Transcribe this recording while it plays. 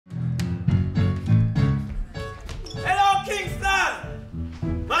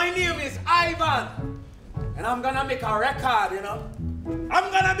band. And I'm gonna make a record, you know.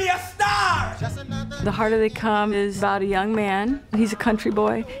 I'm gonna be a star! The Harder They Come is about a young man. He's a country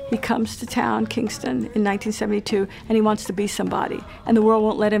boy. He comes to town, Kingston, in 1972, and he wants to be somebody. And the world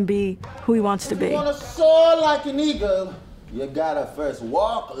won't let him be who he wants to be. You wanna soar like an eagle, you gotta first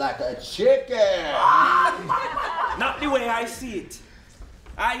walk like a chicken. Not the way I see it.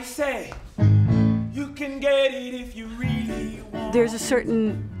 I say, you can get it if you really want. There's a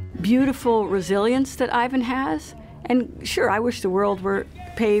certain beautiful resilience that Ivan has. And sure, I wish the world were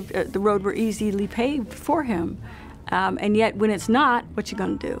paved, the road were easily paved for him. And yet, when it's not, what you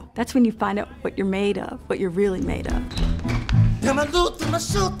gonna do? That's when you find out what you're made of, what you're really made of.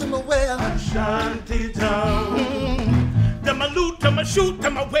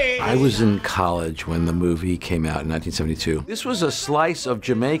 I was in college when the movie came out in 1972. This was a slice of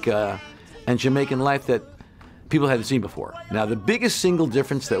Jamaica and Jamaican life that people hadn't seen before. Now, the biggest single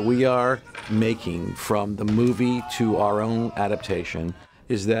difference that we are making from the movie to our own adaptation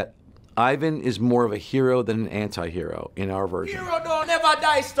is that Ivan is more of a hero than an anti-hero in our version. Hero don't never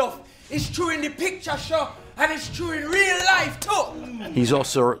die stuff. It's true in the picture show, and it's true in real life, too. He's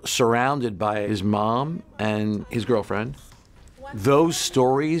also surrounded by his mom and his girlfriend. Those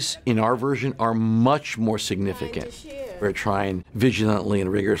stories in our version are much more significant. We're trying vigilantly and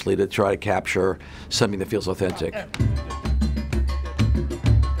rigorously to try to capture something that feels authentic.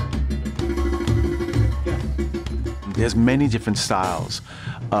 There's many different styles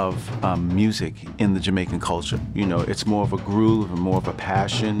of music in the Jamaican culture. You know, it's more of a groove and more of a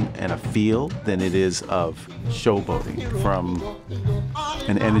passion and a feel than it is of showboating from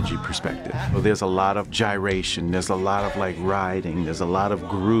an energy perspective. Well, there's a lot of gyration, there's a lot of like riding, there's a lot of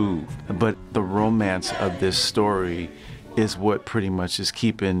groove. But the romance of this story is what pretty much is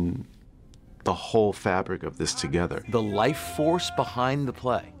keeping the whole fabric of this together. The life force behind the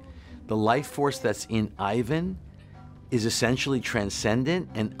play, the life force that's in Ivan, is essentially transcendent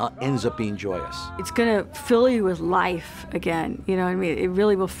and ends up being joyous. It's gonna fill you with life again, you know what I mean? It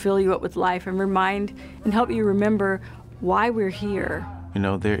really will fill you up with life and remind and help you remember why we're here. You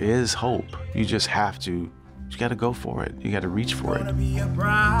know, there is hope. You just have to, you gotta go for it. You gotta reach for it. Be a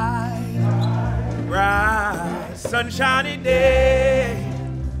bright, bright, sunshiny day.